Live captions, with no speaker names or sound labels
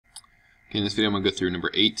Okay, in this video I'm going to go through number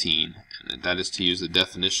 18, and that is to use the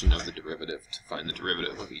definition of the derivative to find the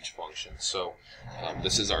derivative of each function. So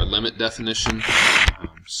this is our limit definition.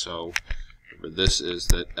 So remember, this is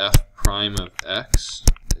that f prime of x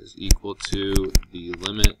is equal to the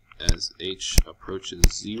limit as h approaches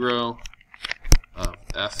 0 of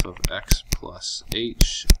f of x plus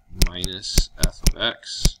h minus f of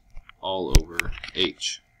x all over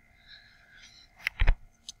h.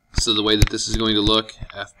 So the way that this is going to look,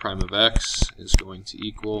 f prime of x is going to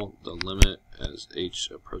equal the limit as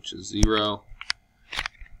h approaches 0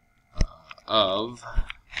 of,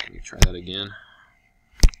 let me try that again,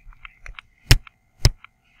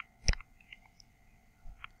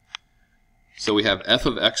 so we have f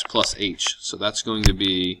of x plus h, so that's going to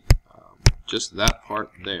be, just that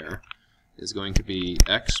part there is going to be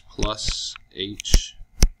x plus h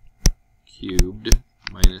cubed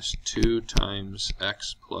minus 2 times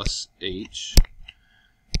x plus h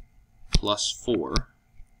plus 4,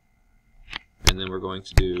 and then we're going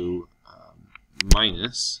to do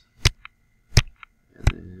minus, and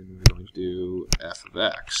then we're going to do f of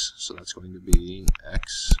x, so that's going to be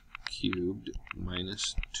x cubed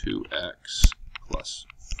minus 2x plus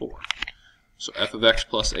 4. So f of x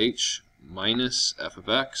plus h minus f of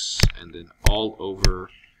x, and then all over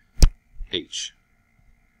h.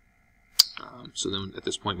 So then at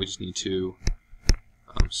this point we just need to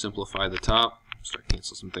simplify the top, start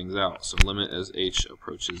cancel some things out. So limit as h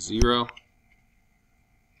approaches 0.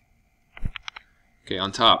 Okay,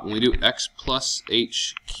 on top, when we do x plus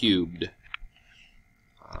h cubed,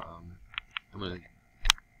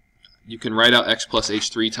 you can write out x plus h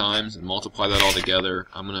 3 times and multiply that all together.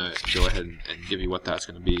 I'm going to go ahead and give you what that's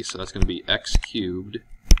going to be. So that's going to be x cubed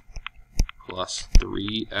plus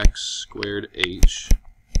 3x squared h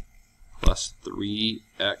plus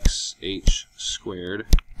 3xh squared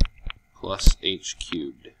plus h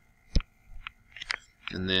cubed.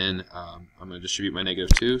 And then I'm going to distribute my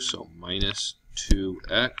negative 2, so minus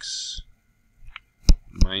 2x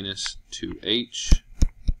minus 2h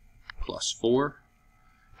plus 4.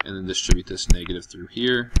 And then distribute this negative through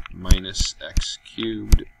here, minus x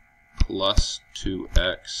cubed plus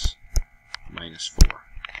 2x minus 4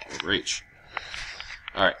 over h.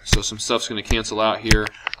 Alright, so some stuff's going to cancel out here.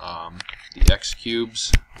 The x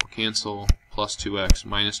cubes will cancel, plus 2x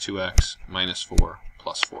minus 2x minus 4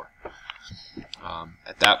 plus 4.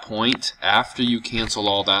 At that point, after you cancel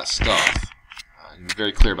all that stuff, and be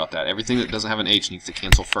very clear about that, everything that doesn't have an h needs to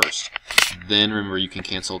cancel first. Then remember, you can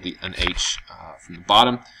cancel an h from the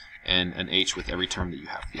bottom and an h with every term that you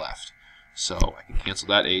have left. So I can cancel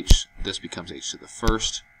that h, this becomes h to the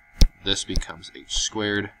first, this becomes h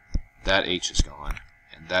squared, that h is gone,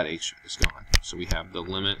 and that h is gone. So we have the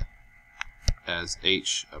limit as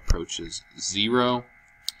h approaches 0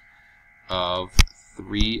 of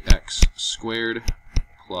 3x squared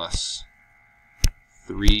plus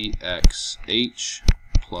 3xh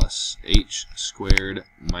plus h squared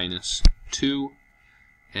minus 2.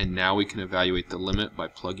 And now we can evaluate the limit by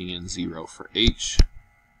plugging in 0 for h,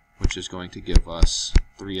 which is going to give us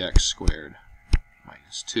 3x squared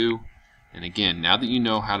minus 2. And again, now that you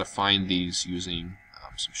know how to find these using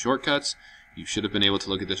some shortcuts, you should have been able to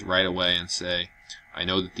look at this right away and say, I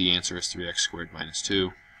know that the answer is 3x squared minus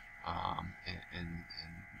 2, and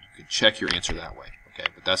you could check your answer that way. Okay,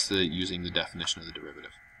 but that's using the definition of the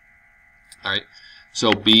derivative. All right,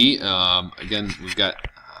 so B, again, we've got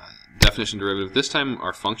definition derivative. This time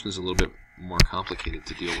our function is a little bit more complicated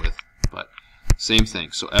to deal with, but same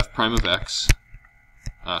thing. So f prime of x,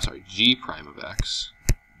 g prime of x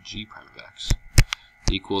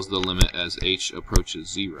equals the limit as h approaches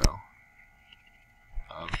 0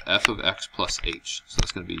 of f of x plus h. So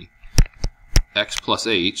that's going to be x plus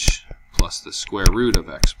h plus the square root of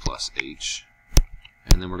x plus h,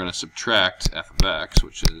 and then we're going to subtract f of x,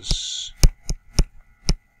 which is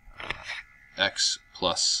x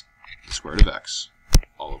plus the square root of x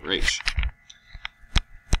all over h.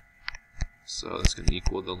 So that's going to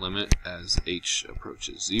equal the limit as h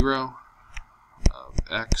approaches 0 of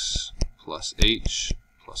x plus h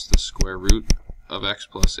plus the square root of x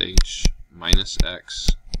plus h minus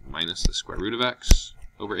x minus the square root of x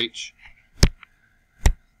over h.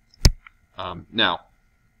 Now,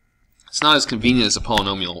 it's not as convenient as a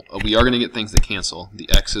polynomial. We are going to get things that cancel. The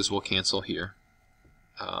x's will cancel here.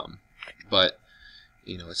 But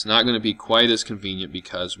you know, it's not going to be quite as convenient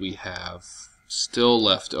because we have still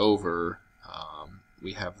left over,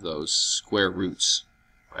 we have those square roots,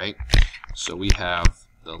 right? So we have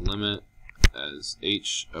the limit as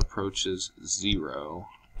h approaches 0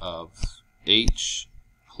 of h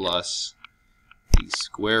plus the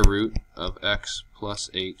square root of x plus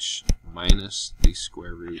h minus the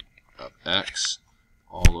square root of x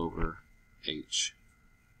all over h.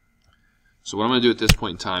 So what I'm going to do at this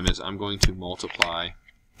point in time is I'm going to multiply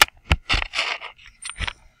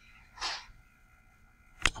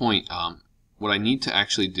what I need to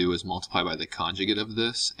actually do is multiply by the conjugate of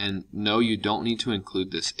this, and no, you don't need to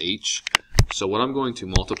include this h. So what I'm going to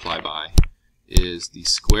multiply by is the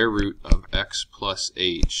square root of x plus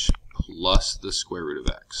h plus the square root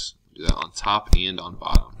of x. Do that on top and on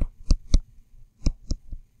bottom.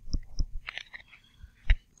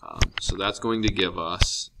 So that's going to give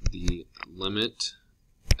us the limit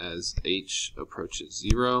as h approaches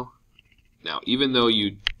 0. Now, even though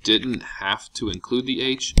you didn't have to include the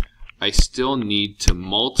h, I still need to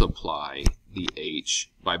multiply the h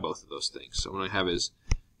by both of those things. So what I have is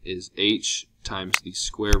h times the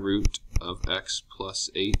square root of x plus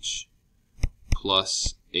h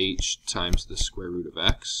times the square root of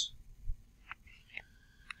x.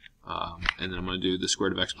 And then I'm going to do the square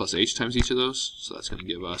root of x plus h times each of those. So that's going to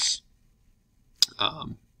give us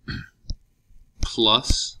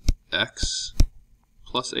plus x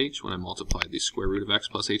plus h when I multiply the square root of x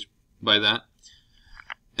plus h by that.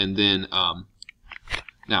 And then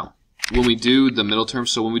now when we do the middle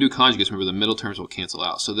terms, so when we do conjugates, remember the middle terms will cancel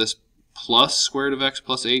out. So this plus square root of x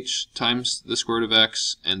plus h times the square root of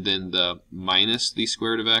x, and then the minus the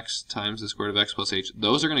square root of x times the square root of x plus h,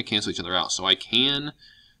 those are going to cancel each other out. So I can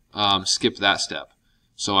skip that step.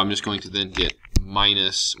 So I'm just going to then get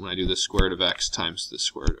minus, when I do the square root of x times the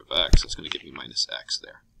square root of x, that's going to give me minus x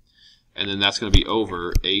there. And then that's going to be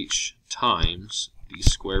over h times the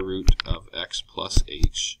square root of x plus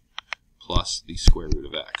h plus the square root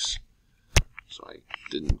of x. So I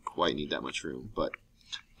didn't quite need that much room, but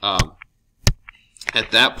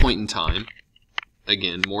at that point in time,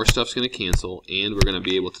 again, more stuff's going to cancel, and we're going to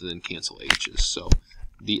be able to then cancel h's. So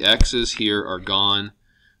the x's here are gone,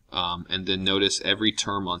 and then notice every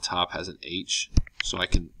term on top has an h. So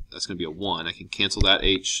that's going to be a 1. I can cancel that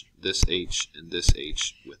h, and this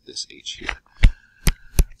h with this h here.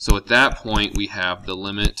 So at that point, we have the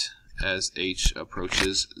limit as h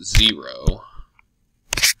approaches 0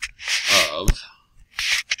 of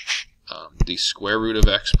the square root of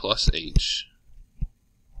x plus h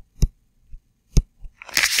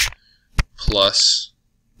plus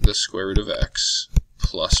the square root of x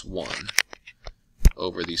plus 1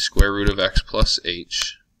 over the square root of x plus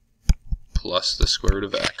h plus the square root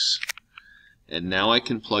of x. And now I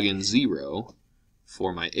can plug in 0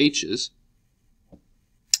 for my h's,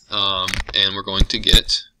 and we're going to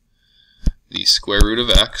get the square root of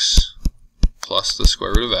x plus the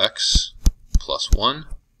square root of x plus 1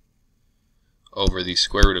 over the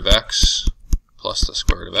square root of x plus the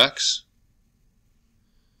square root of x.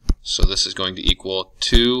 So this is going to equal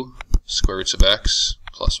 2 square roots of x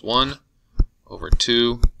plus 1 over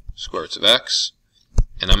 2 square roots of x.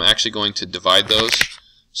 And I'm actually going to divide those.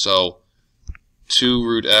 So 2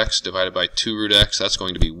 root x divided by 2 root x, that's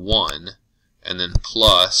going to be 1. And then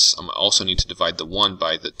plus, I also need to divide the 1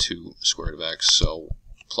 by the 2 square root of x. So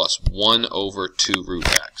plus 1 over 2 root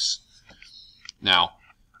x. Now,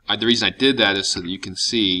 the reason I did that is so that you can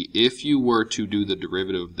see if you were to do the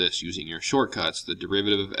derivative of this using your shortcuts, the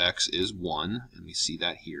derivative of x is 1, and we see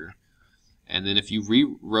that here. And then if you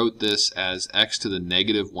rewrote this as x to the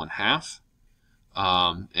negative 1/2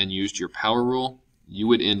 and used your power rule, you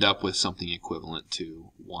would end up with something equivalent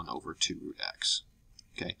to 1 over 2 root x.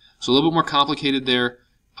 Okay, so a little bit more complicated there.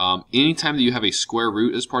 Anytime that you have a square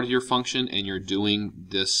root as part of your function and you're doing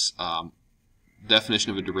this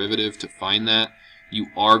definition of a derivative to find that, you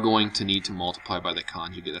are going to need to multiply by the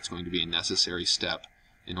conjugate. That's going to be a necessary step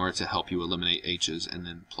in order to help you eliminate h's and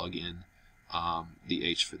then plug in the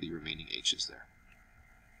h for the remaining h's there.